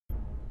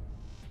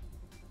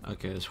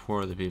Okay, there's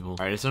 4 other people.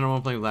 Alright, is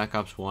anyone playing Black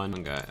Ops 1?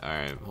 Okay,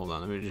 alright, hold on.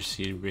 Let me just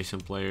see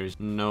recent players.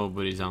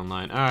 Nobody's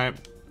online. Alright.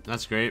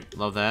 That's great.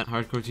 Love that.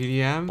 Hardcore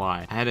TDM?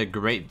 Why? I had a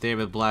great day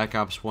with Black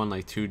Ops 1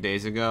 like 2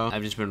 days ago.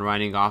 I've just been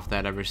riding off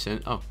that ever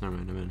since. Oh, never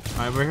mind, I'm in.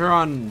 Alright, we're here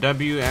on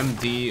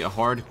WMD, a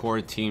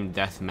Hardcore Team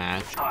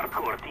Deathmatch.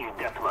 Hardcore Team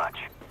Deathmatch.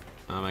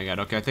 Oh my god,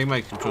 okay, I think my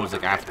control's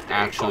like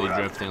actually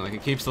drifting. Like,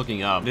 it keeps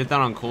looking up. I did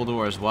that on Cold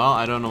War as well.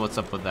 I don't know what's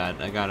up with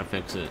that. I gotta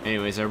fix it.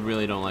 Anyways, I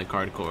really don't like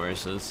hardcore,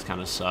 so this kind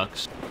of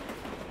sucks.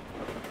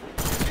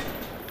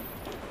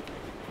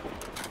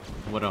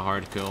 What a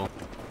hard kill.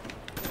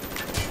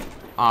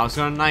 Oh, I was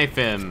gonna knife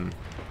him.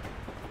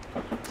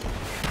 What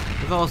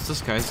the hell is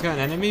this guy? Is this guy an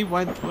enemy?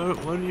 Why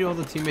do all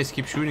the teammates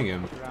keep shooting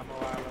him?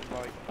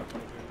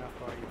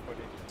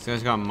 This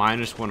guy's got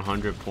minus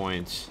 100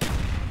 points.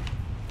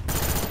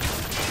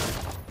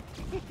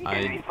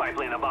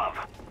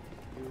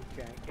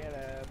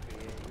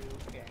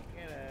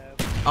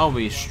 Oh,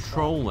 he's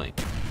trolling.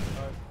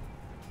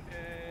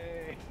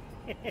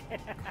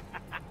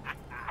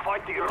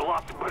 Fight to your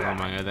last breath. Oh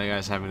my god, that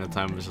guy's having the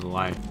time of his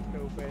life.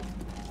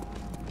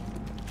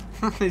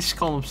 They just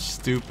call him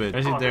stupid.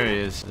 There he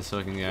is, this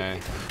fucking guy.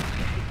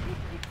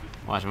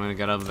 Watch, I'm gonna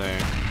get up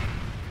there.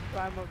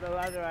 Climb up the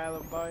ladder,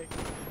 Island boy.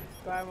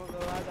 Climb up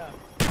the ladder.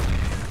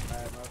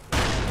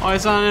 Oh,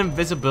 it's on an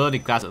invisibility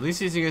class. At least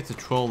he's gonna get to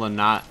troll and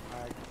not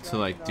to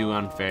like do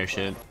unfair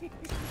shit.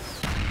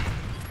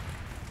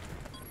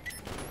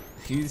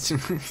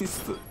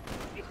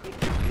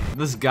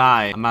 This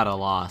guy, I'm at a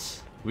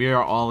loss. We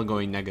are all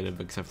going negative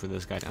except for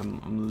this guy.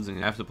 I'm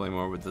losing. I have to play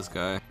more with this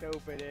guy.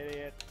 Stupid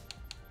idiot.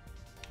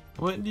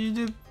 What do you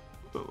do?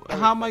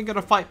 How am I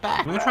gonna fight back?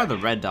 I'm gonna try the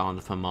red dot on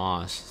the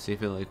FAMAS. See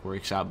if it like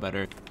works out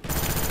better.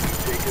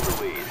 Taking the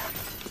lead.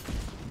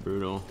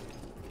 Brutal.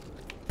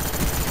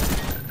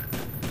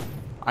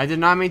 I did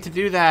not mean to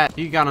do that.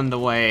 He got in the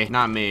way,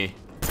 not me.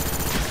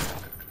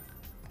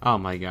 Oh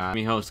my god.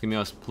 Give me host, give me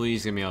host.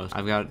 Please give me host.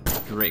 I've got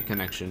great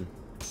connection.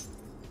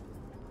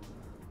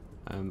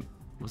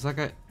 What's that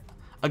guy?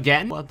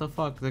 Again? What the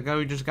fuck? The guy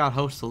who just got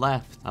host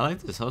left. I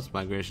like this host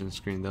migration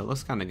screen though. It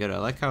looks kind of good. I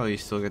like how you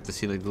still get to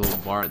see like the little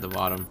bar at the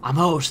bottom. I'm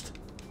host.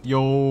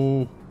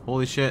 Yo.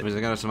 Holy shit. I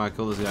gotta somehow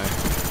kill this guy.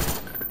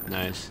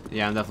 Nice.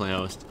 Yeah, I'm definitely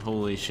host.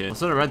 Holy shit.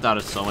 Also, the red dot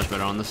is so much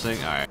better on this thing.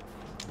 Alright.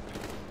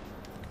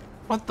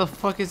 What the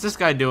fuck is this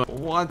guy doing?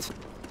 What?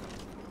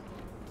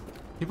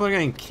 People are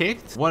getting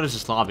kicked? What is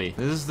this lobby?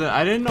 This is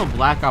I didn't know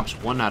Black Ops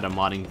 1 had a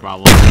modding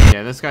problem.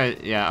 Yeah, this guy,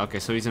 yeah, okay,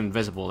 so he's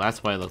invisible.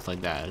 That's why it looks like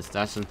that.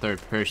 That's in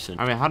third person.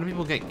 I mean, how do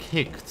people get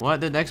kicked?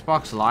 What, did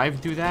Xbox Live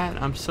do that?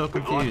 I'm so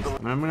confused. I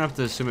mean, I'm gonna have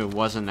to assume it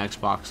wasn't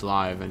Xbox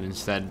Live and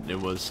instead it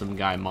was some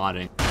guy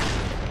modding.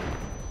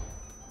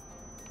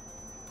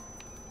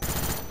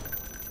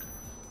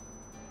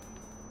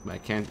 But I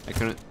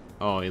couldn't,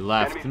 oh, he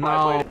left.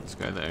 No, this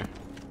guy there.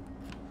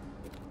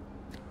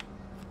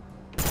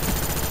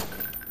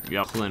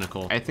 Yup,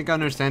 clinical. I think I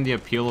understand the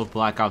appeal of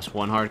Black Ops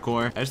 1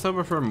 hardcore. I still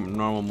prefer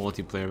normal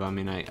multiplayer, but I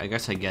mean, I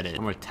guess I get it.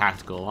 I'm more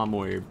tactical. I'm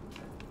more,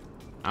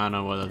 I don't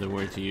know what other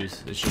word to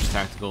use. It's just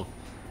tactical.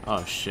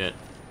 Oh, shit.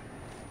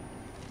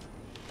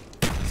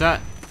 Is that?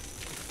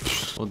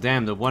 Well,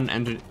 damn, the one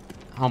entered.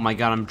 Oh my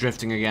god, I'm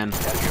drifting again.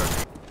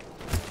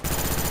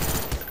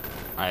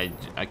 I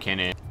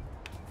can't aim.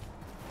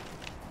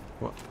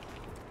 What?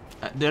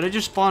 Did I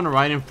just spawn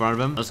right in front of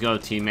him? Let's go,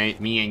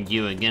 teammate. Me and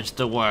you against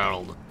the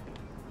world.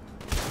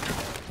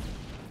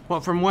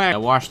 What, from where? I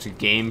watched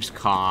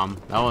Gamescom.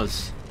 That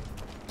was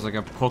like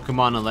a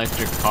Pokemon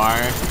electric car.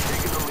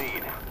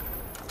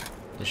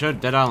 They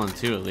showed Dead Island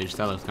 2 at least.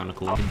 That looks kind of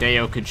cool.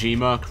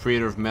 𝙎𝙐𝘽𝙎𝘽𝙎𝘽𝑎,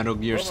 creator of Metal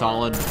Gear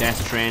Solid,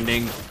 Death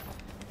Stranding.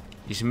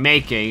 He's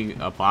making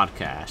a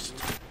podcast.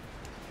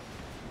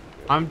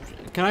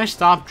 Can I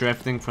stop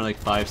drifting for like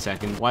 5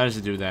 seconds? Why does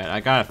it do that?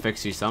 I gotta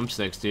fix these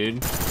thumbsticks,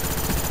 dude.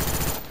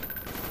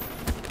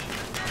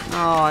 No,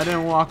 I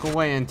didn't walk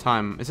away in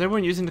time. Is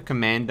everyone using the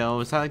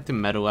commando? Is that like the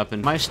meta weapon?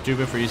 Am I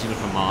stupid for using the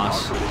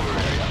FAMAS?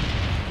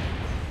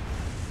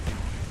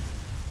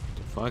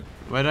 The fuck?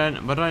 Why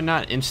did I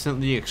not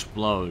instantly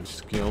explode?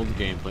 Skilled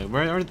gameplay.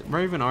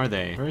 Where even are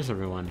they? Where is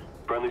everyone?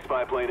 Friendly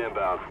spy plane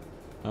inbound.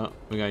 Oh,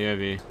 we got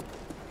UAV.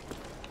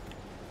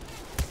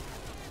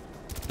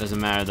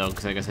 Doesn't matter though,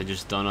 because I guess I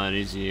just don't know how to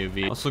use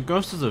UAV. Also,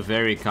 Ghost is a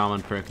very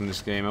common perk in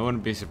this game. I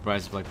wouldn't be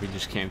surprised if like we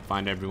just can't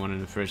find everyone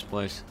in the first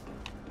place.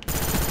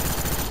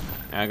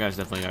 Yeah, that guy's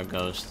definitely got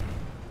Ghost.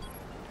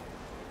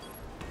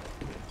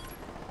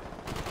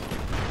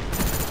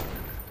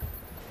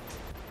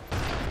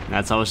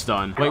 That's how it's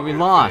done. Wait, we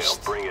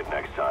lost! Bring it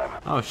next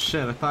time. Oh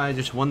shit, I thought I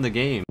just won the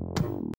game.